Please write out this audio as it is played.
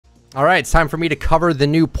All right, it's time for me to cover the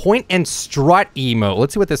new Point and Strut emote.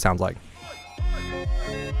 Let's see what this sounds like.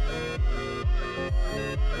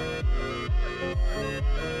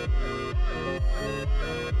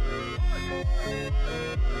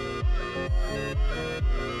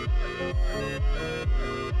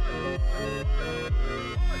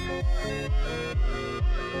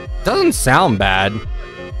 Doesn't sound bad.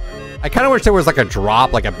 I kind of wish there was like a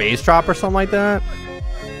drop, like a bass drop or something like that.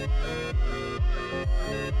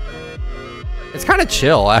 It's kind of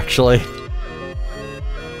chill, actually.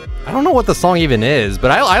 I don't know what the song even is, but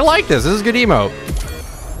I like this. This is a good emote.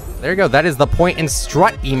 There you go. That is the Point and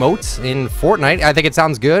Strut emote in Fortnite. I think it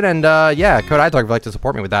sounds good. And yeah, code iTalk if you'd like to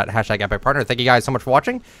support me with that. Hashtag Epic Partner. Thank you guys so much for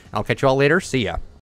watching. I'll catch you all later. See ya.